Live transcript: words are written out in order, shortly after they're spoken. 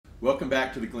Welcome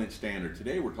back to the Glint Standard.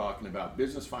 Today we're talking about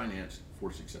business finance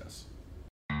for success.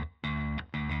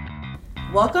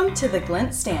 Welcome to the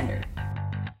Glint Standard,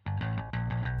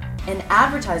 an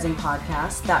advertising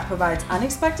podcast that provides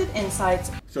unexpected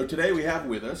insights. So today we have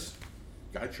with us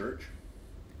Guy Church,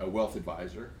 a wealth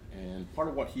advisor, and part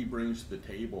of what he brings to the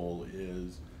table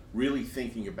is really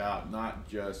thinking about not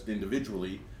just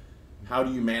individually, how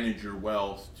do you manage your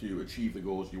wealth to achieve the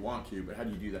goals you want to, but how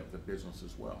do you do that with the business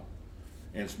as well?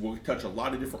 And so we'll touch a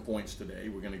lot of different points today.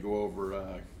 We're going to go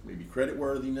over maybe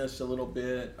creditworthiness a little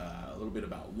bit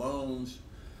about loans,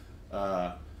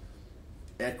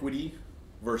 equity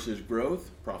versus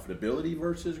growth, profitability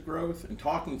versus growth, and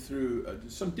talking through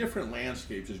some different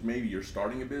landscapes as maybe you're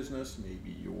starting a business,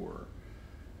 maybe you're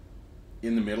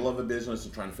in the middle of a business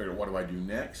and trying to figure out what do I do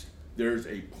next. There's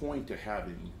a point to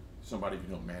having somebody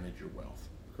who can manage your wealth.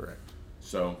 Correct.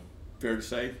 So, fair to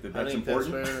say that that's I think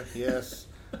important? That's fair, yes.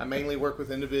 I mainly work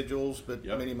with individuals, but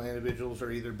Yep. many of my individuals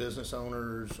are either business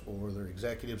owners or they're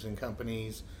executives in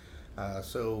companies.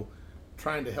 So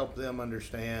trying to help them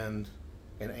understand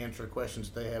and answer questions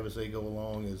that they have as they go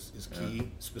along is key. Yeah.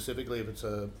 Specifically, if it's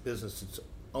a business that's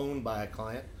owned by a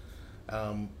client,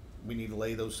 we need to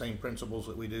lay those same principles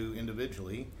that we do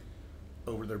individually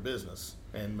over their business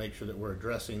and make sure that we're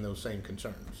addressing those same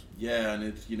concerns. Yeah, and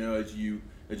it's, as you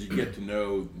get to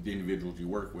know the individuals you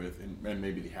work with, and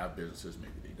maybe they have businesses,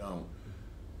 maybe they don't,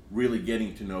 really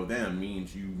getting to know them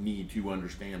means you need to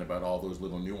understand about all those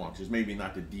little nuances. Maybe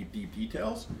not the deep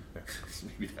details.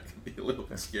 Maybe that can be a little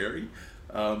bit scary.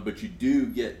 But you do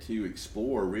get to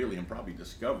explore really and probably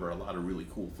discover a lot of really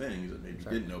cool things that maybe you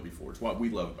didn't know before. It's what we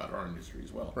love about our industry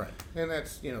as well. Right. And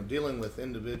that's, dealing with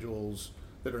individuals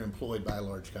that are employed by a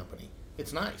large company.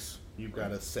 It's nice. You've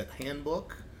got a set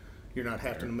handbook. You're not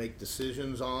having to make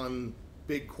decisions on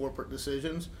big corporate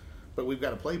decisions, but we've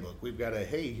got a playbook. We've got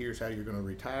hey, here's how you're going to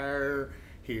retire.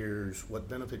 Here's what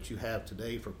benefits you have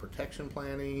today for protection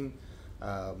planning.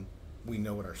 We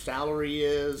know what our salary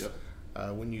is.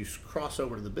 Yep. When you cross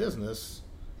over to the business,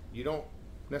 you don't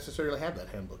necessarily have that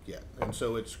handbook yet. And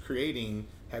so it's creating,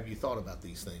 have you thought about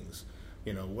these things?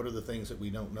 What are the things that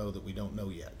we don't know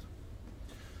yet?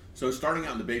 So starting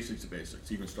out in the basics of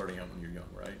basics, even starting out when you're young,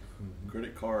 right? Mm-hmm.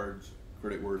 Credit cards,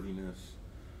 creditworthiness.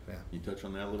 Yeah. You touch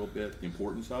on that a little bit, the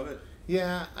importance of it?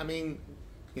 Yeah,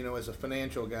 as a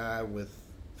financial guy with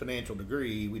financial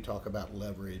degree, we talk about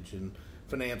leverage and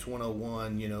Finance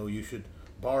 101, you should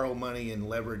borrow money and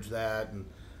leverage that. And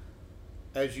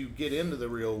as you get into the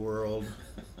real world,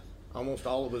 almost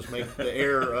all of us make the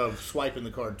error of swiping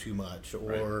the card too much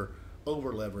or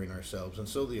over-levering ourselves. And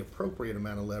so the appropriate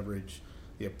amount of leverage,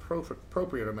 the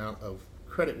appropriate amount of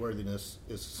creditworthiness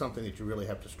is something that you really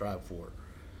have to strive for.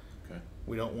 Okay.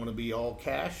 We don't want to be all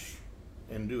cash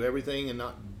and do everything and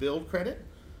not build credit,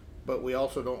 but we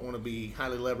also don't want to be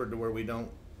highly levered to where we don't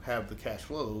have the cash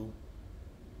flow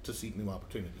to seek new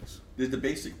opportunities. Does the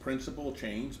basic principle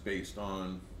change based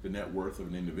on the net worth of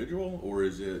an individual, or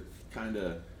is it kind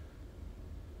of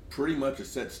pretty much a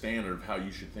set standard of how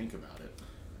you should think about it?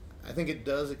 I think it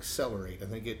does accelerate. I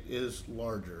think it is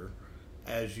larger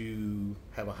as you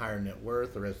have a higher net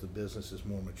worth or as the business is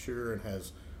more mature and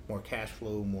has more cash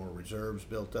flow, more reserves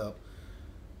built up.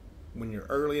 When you're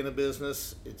early in a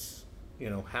business, it's,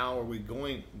 how are we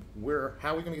going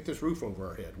to get this roof over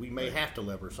our head? We may have to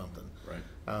lever something.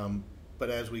 Right. But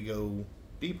as we go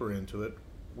deeper into it,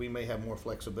 we may have more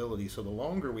flexibility. So the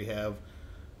longer we have,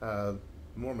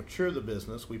 more mature the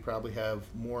business, we probably have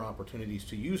more opportunities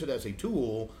to use it as a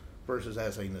tool versus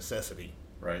as a necessity.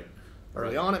 Right.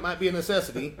 Early on, it might be a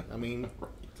necessity.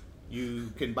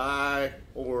 You can buy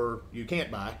or you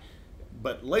can't buy,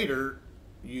 but later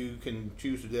you can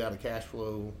choose to do it out of cash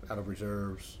flow, out of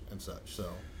reserves, and such. So,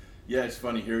 yeah, it's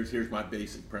funny. Here's my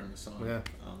basic premise on. Yeah.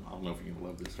 I don't know if you're gonna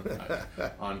love this or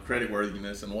not on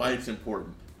creditworthiness and why it's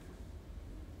important.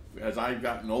 As I've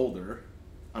gotten older,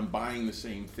 I'm buying the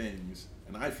same things,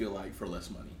 and I feel like for less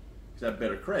money. Because I have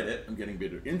better credit, I'm getting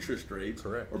better interest rates,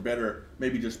 Correct. Or better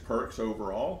maybe just perks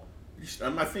overall.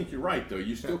 I think you're right, though.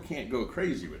 You still can't go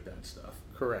crazy with that stuff.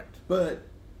 Correct. But,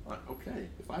 okay,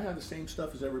 if I have the same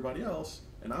stuff as everybody else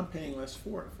and I'm paying less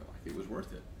for it, I feel like it was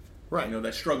worth it. Right.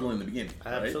 That struggle in the beginning.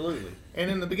 Absolutely. Right?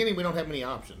 And in the beginning, we don't have many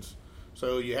options.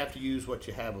 So you have to use what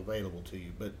you have available to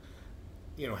you. But,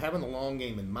 having the long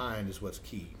game in mind is what's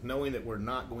key. Knowing that we're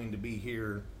not going to be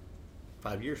here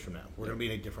 5 years from now. We're going to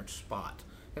be in a different spot.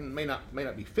 And may not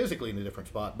be physically in a different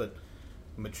spot, but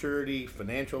maturity,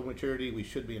 financial maturity, we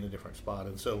should be in a different spot.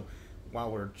 And so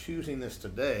while we're choosing this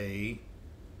today,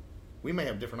 we may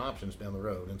have different options down the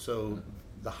road. And so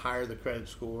the higher the credit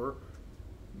score,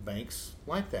 banks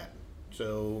like that.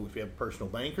 So if you have a personal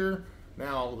banker,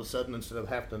 Now all of a sudden, instead of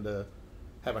having to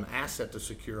have an asset to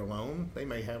secure a loan, they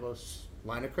may have a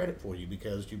line of credit for you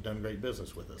because you've done great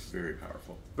business with us. Very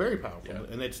powerful. Very powerful. Yeah.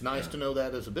 And it's nice Yeah. to know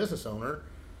that as a business owner,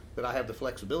 that I have the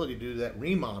flexibility to do that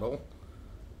remodel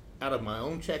out of my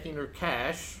own checking or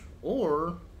cash,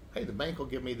 or, hey, the bank will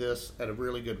give me this at a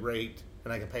really good rate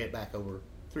and I can pay it back over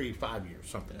 3-5 years,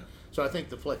 something. Yeah. So I think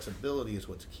the flexibility is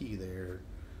what's key there.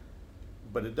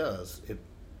 But it does.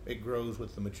 It grows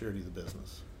with the maturity of the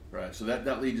business. Right. So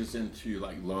that leads us into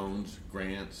like loans,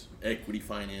 grants, equity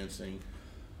financing.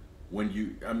 When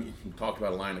you talked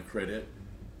about a line of credit.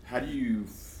 How do you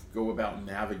go about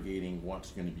navigating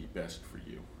what's going to be best for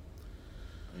you?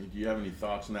 I mean, do you have any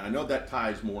thoughts on that? I know that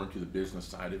ties more into the business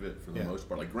side of it for the most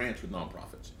part, like grants with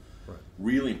nonprofits. Right.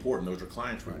 Really important. Those are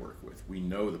clients we Right. work with. We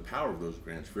know the power of those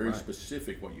grants. Very Right.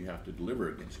 specific what you have to deliver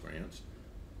against grants.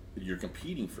 You're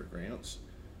competing for grants,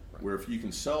 Right. where if you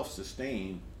can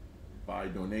self-sustain by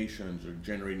donations or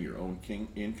generating your own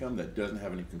income that doesn't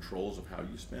have any controls of how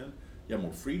you spend, you have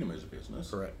more freedom as a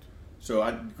business. Correct. So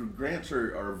grants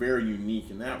are very unique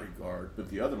in that regard, but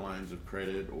the other lines of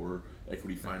credit or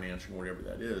equity financing, whatever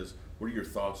that is, what are your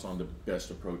thoughts on the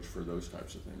best approach for those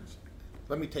types of things?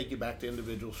 Let me take you back to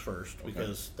individuals first, Okay.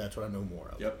 because that's what I know more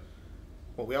of. Yep.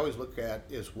 What we always look at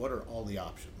is what are all the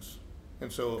options.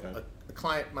 And so Okay. a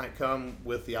client might come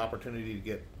with the opportunity to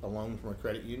get a loan from a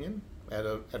credit union at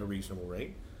a reasonable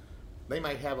rate. They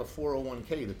might have a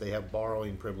 401k that they have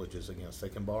borrowing privileges against. They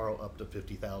can borrow up to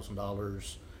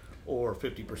 $50,000 or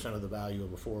 50% of the value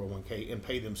of a 401k and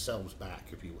pay themselves back,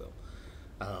 if you will.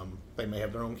 They may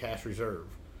have their own cash reserve.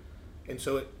 And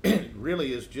so it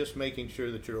really is just making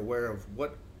sure that you're aware of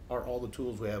what are all the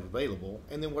tools we have available,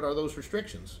 and then what are those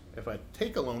restrictions. If I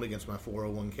take a loan against my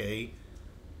 401k,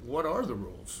 what are the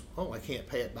rules? Oh, I can't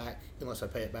pay it back unless I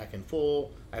pay it back in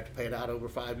full. I have to pay it out over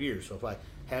 5 years. So if I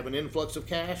have an influx of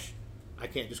cash, I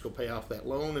can't just go pay off that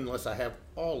loan unless I have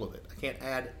all of it. I can't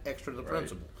add extra to the Right.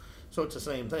 principal. So it's the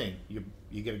same thing. You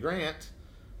get a grant,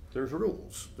 there's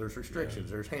rules, there's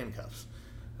restrictions, there's handcuffs.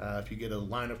 If you get a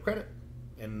line of credit,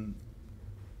 and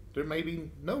there may be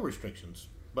no restrictions,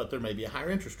 but there may be a higher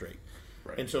interest rate.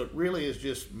 Right. And so it really is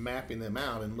just mapping them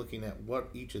out and looking at what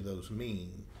each of those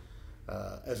mean.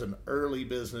 As an early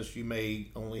business, you may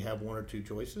only have one or two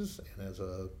choices, and as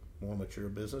a more mature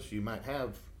business, you might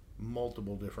have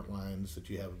multiple different lines that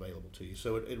you have available to you.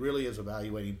 So it really is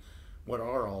evaluating what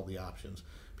are all the options.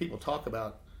 People talk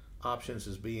about options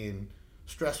as being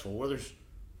stressful. Well, there's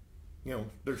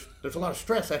a lot of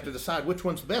stress. I have to decide which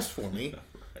one's best for me.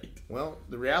 Right. Well,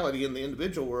 the reality in the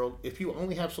individual world, if you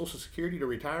only have Social Security to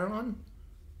retire on,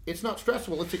 it's not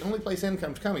stressful. It's the only place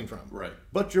income's coming from. Right.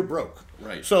 But you're broke.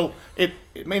 Right. So it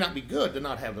may not be good to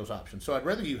not have those options. So I'd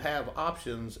rather you have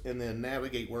options and then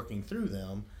navigate working through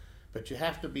them, but you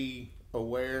have to be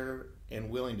aware and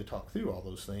willing to talk through all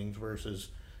those things versus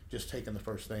just taking the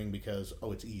first thing because,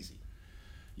 oh, it's easy.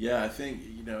 Yeah, I think,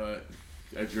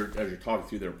 as you're talking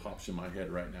through there, pops in my head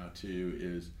right now too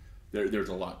is there's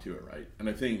a lot to it, right? And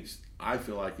I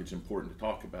feel like it's important to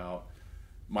talk about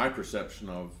my perception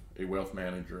of a wealth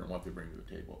manager and what they bring to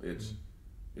the table. It's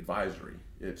advisory.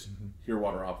 It's here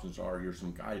what our options are. Here's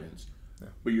some guidance. Yeah.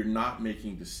 But you're not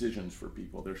making decisions for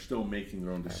people. They're still making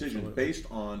their own decisions Absolutely. based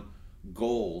on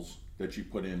goals that you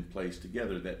put in place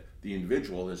together that the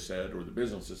individual has said or the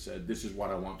business has said, this is what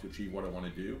I want to achieve, what I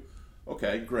want to do.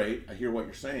 Okay, great. I hear what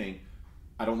you're saying.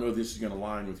 I don't know if this is going to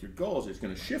align with your goals. It's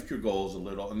going to shift your goals a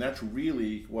little, and that's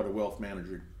really what a wealth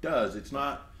manager does. It's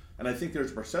not, and I think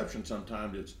there's a perception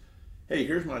sometimes it's, hey,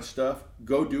 here's my stuff.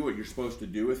 Go do what you're supposed to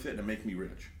do with it and make me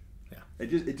rich. Yeah.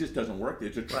 It just doesn't work.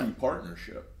 It's a true Right.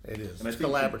 partnership. It is. And I It's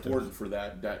think collaborative. it's important for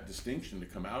that distinction to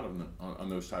come out on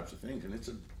those types of things.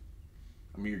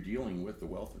 And you're dealing with the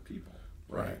wealth of people.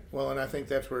 Right. Well, and I think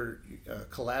that's where a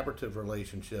collaborative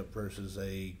relationship versus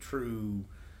a true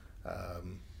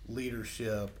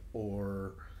leadership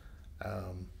or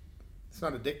it's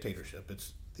not a dictatorship.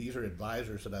 These are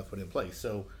advisors that I've put in place.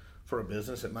 So for a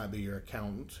business, it might be your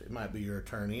accountant, it might be your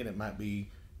attorney, and it might be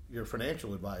your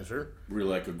financial advisor. Really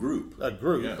like a group. A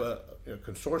group, Yeah. a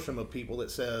consortium of people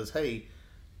that says, hey,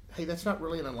 that's not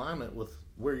really in alignment with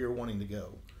where you're wanting to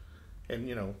go.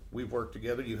 And, we've worked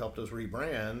together. You helped us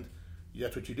rebrand.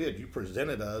 That's what you did. You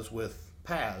presented us with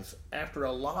paths. After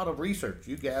a lot of research,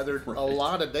 you gathered a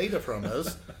lot of data from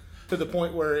us to the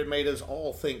point where it made us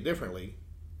all think differently.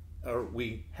 Or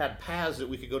we had paths that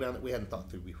we could go down that we hadn't thought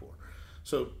through before.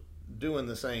 So doing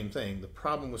the same thing. The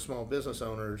problem with small business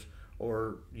owners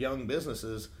or young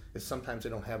businesses is sometimes they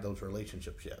don't have those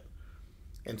relationships yet.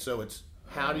 And so it's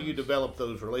how do you develop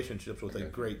those relationships with a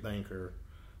great banker,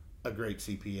 a great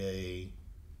CPA,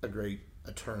 a great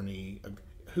attorney,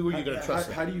 who are you going to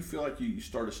trust? How do you feel like you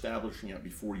start establishing it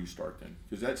before you start then?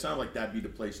 Because that sounds like that'd be the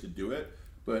place to do it,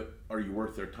 but are you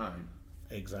worth their time?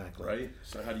 Exactly. Right?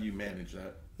 So how do you manage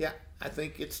that? Yeah, I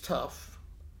think it's tough.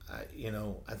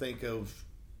 I think of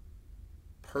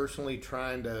personally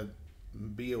trying to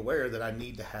be aware that I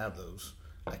need to have those.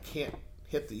 I can't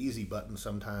hit the easy button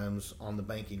sometimes on the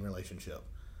banking relationship.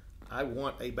 I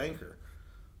want a banker.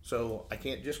 So I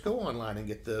can't just go online and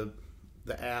get the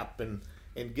app and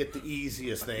get the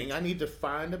easiest thing. I need to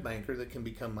find a banker that can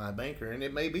become my banker. And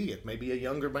it may be a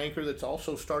younger banker that's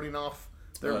also starting off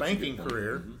their banking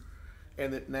career. Mm-hmm.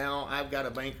 And that now I've got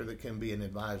a banker that can be an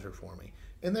advisor for me.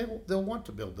 And they'll want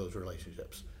to build those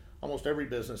relationships. Almost every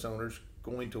business owner's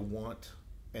going to want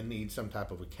and need some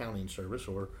type of accounting service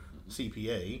or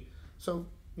CPA. So,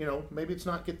 maybe it's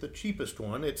not get the cheapest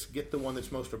one, it's get the one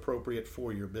that's most appropriate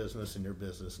for your business and your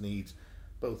business needs,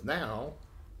 both now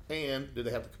and do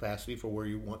they have the capacity for where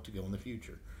you want to go in the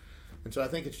future. And so I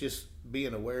think it's just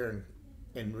being aware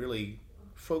and really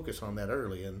focus on that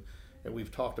early. And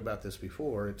we've talked about this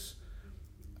before. It's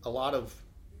a lot of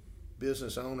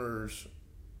business owners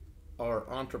are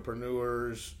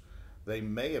entrepreneurs. They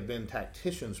may have been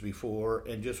tacticians before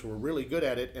and just were really good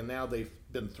at it, and now they've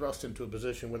been thrust into a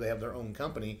position where they have their own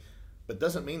company, but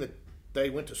doesn't mean that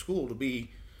they went to school to be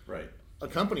a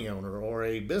company owner or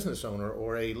a business owner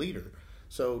or a leader.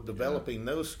 So developing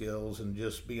those skills and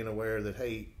just being aware that,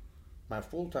 hey, my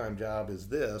full-time job is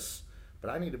this, but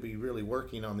I need to be really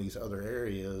working on these other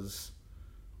areas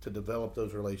to develop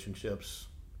those relationships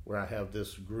where I have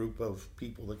this group of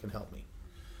people that can help me.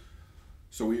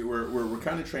 So we're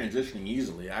kind of transitioning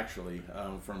easily, actually,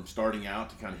 from starting out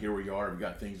to kind of here we are. We've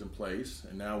got things in place,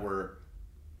 and now we're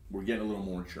getting a little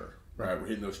more mature. Right, we're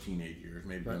hitting those teenage years,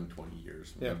 maybe young 20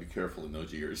 years. We gotta be careful in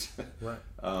those years. Right.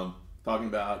 Talking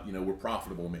about we're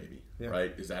profitable, maybe. Yeah.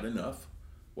 Right? Is that enough?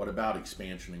 What about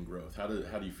expansion and growth? How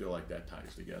do you feel like that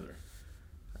ties together?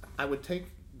 I would take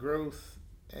growth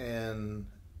and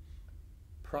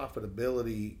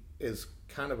profitability as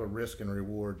kind of a risk and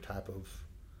reward type of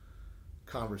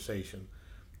conversation.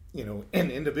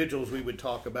 And individuals, we would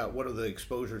talk about what are the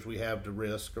exposures we have to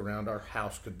risk around our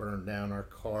house could burn down, our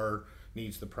car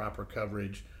needs the proper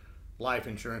coverage, life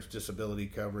insurance, disability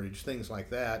coverage, things like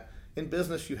that. In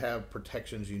business, you have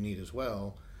protections you need as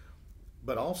well.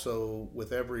 But also,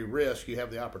 with every risk, you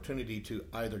have the opportunity to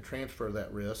either transfer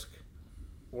that risk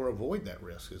or avoid that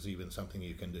risk is even something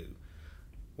you can do.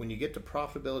 When you get to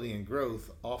profitability and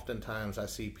growth, oftentimes I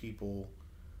see people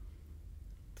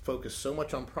focus so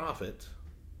much on profit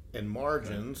and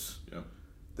margins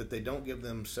that they don't give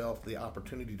themselves the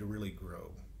opportunity to really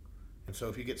grow. And so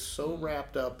if you get so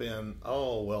wrapped up in,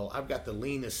 I've got the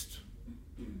leanest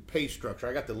pay structure,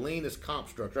 I got the leanest comp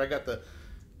structure,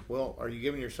 are you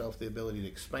giving yourself the ability to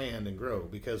expand and grow?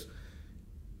 Because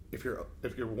if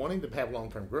you're wanting to have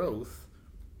long-term growth,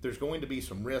 there's going to be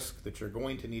some risk that you're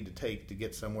going to need to take to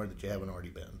get somewhere that you haven't already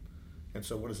been. And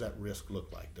so what does that risk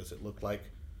look like? Does it look like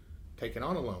taking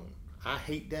on a loan? I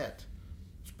hate debt.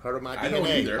 It's part of my DNA. I don't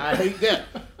either. I hate debt.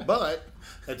 But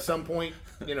at some point,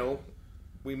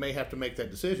 we may have to make that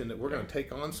decision that we're going to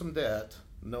take on some debt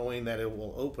knowing that it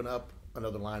will open up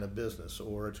another line of business,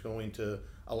 or it's going to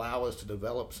allow us to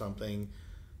develop something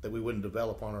that we wouldn't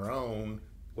develop on our own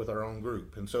with our own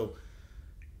group. And so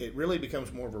it really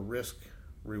becomes more of a risk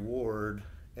reward,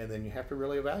 and then you have to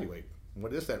really evaluate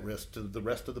what is that risk to the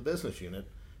rest of the business unit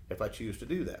if I choose to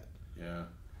do that. Yeah.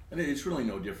 And it's really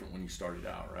no different when you started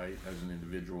out, right? As an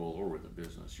individual or with a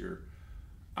business,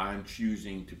 I'm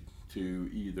choosing to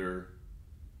either,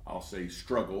 I'll say,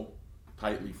 struggle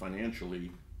tightly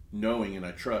financially, knowing and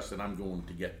I trust that I'm going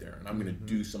to get there and I'm going to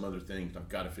do some other things. I've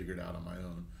got to figure it out on my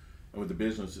own. And with the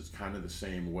business, it's kind of the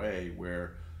same way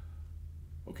where,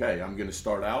 okay, I'm going to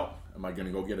start out. Am I going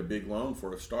to go get a big loan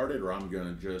for it started, or I'm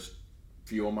going to just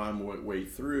feel my way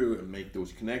through and make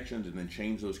those connections and then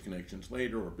change those connections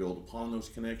later or build upon those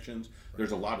connections? Right.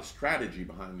 There's a lot of strategy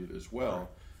behind it as well. Right.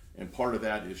 And part of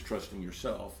that is trusting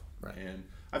yourself. Right. And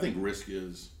I think risk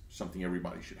is something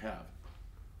everybody should have.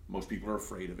 Most people are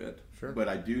afraid of it, but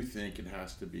I do think it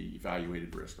has to be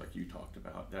evaluated risk like you talked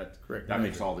about. That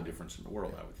makes all the difference in the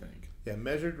world, I would think. Yeah,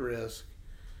 measured risk.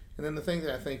 And then the thing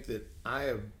that I think that I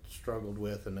have struggled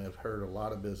with, and I've heard a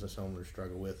lot of business owners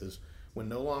struggle with, is when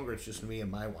no longer it's just me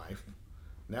and my wife.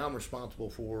 Now I'm responsible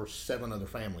for 7 other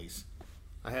families.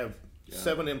 I have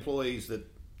 7 employees that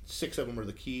 6 of them are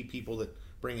the key people that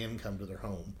bring income to their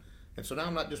home. And so now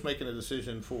I'm not just making a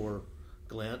decision for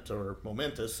Glint or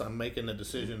Momentous, I'm making a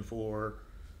decision for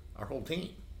our whole team.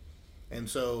 And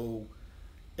so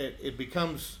it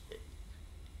becomes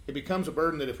a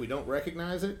burden that if we don't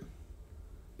recognize it,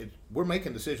 we're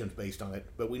making decisions based on it,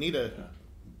 but we need to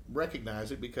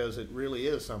recognize it because it really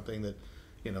is something that,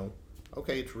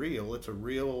 okay, it's real. It's a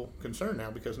real concern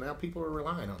now because now people are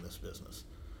relying on this business.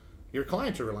 Your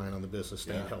clients are relying on the business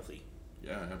staying healthy.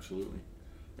 Yeah, absolutely.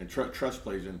 And trust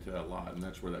plays into that a lot, and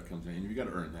that's where that comes in. And you've got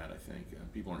to earn that, I think.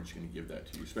 People aren't just going to give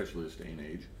that to you, especially this day and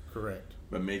age. Correct.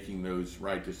 But making those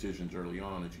right decisions early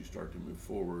on as you start to move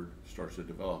forward starts to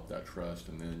develop that trust,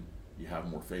 and then you have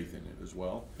more faith in it as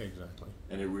well. Exactly.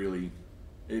 And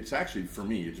it's actually, for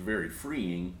me, it's very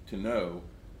freeing to know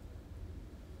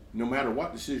no matter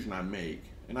what decision I make,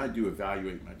 and I do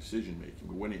evaluate my decision making,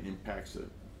 but when it impacts the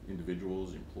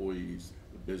individuals, employees,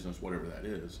 the business, whatever that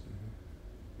is,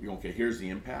 you go, okay, here's the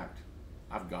impact.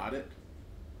 I've got it,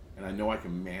 and I know I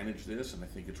can manage this, and I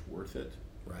think it's worth it.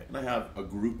 Right. And I have a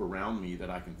group around me that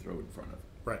I can throw in front of.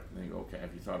 Right. And they go, okay,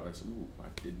 have you thought about it? I said, ooh, I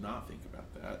did not think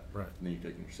about that. Right. And then you're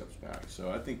taking your steps back. So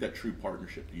I think that true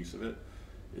partnership piece of it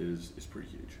is pretty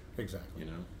huge. Exactly.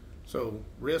 So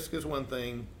risk is one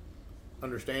thing,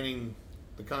 understanding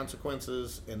the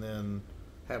consequences, and then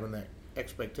having that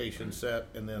expectation set,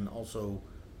 and then also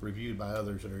reviewed by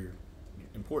others that are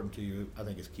important to you, I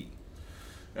think is key.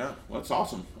 Yeah, well, that's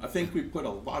awesome. I think we put a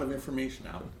lot of information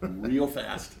out real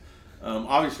fast.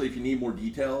 Obviously, if you need more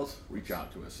details, reach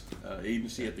out to us.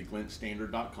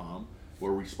 Agency@theglintstandard.com.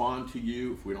 We'll respond to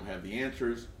you. If we don't have the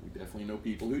answers, we definitely know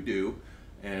people who do,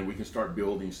 and we can start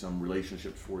building some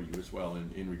relationships for you as well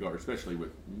in regard, especially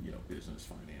with business,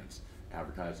 finance,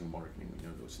 advertising, marketing. We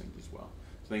know those things as well.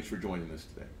 So thanks for joining us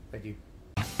today. Thank you.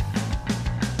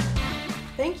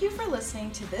 Thank you for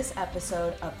listening to this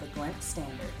episode of the Glint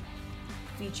Standard,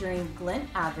 featuring Glint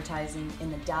advertising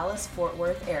in the Dallas-Fort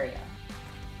Worth area.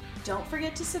 Don't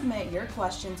forget to submit your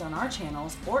questions on our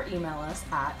channels or email us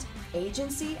at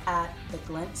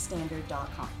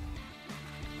agency@theglintstandard.com.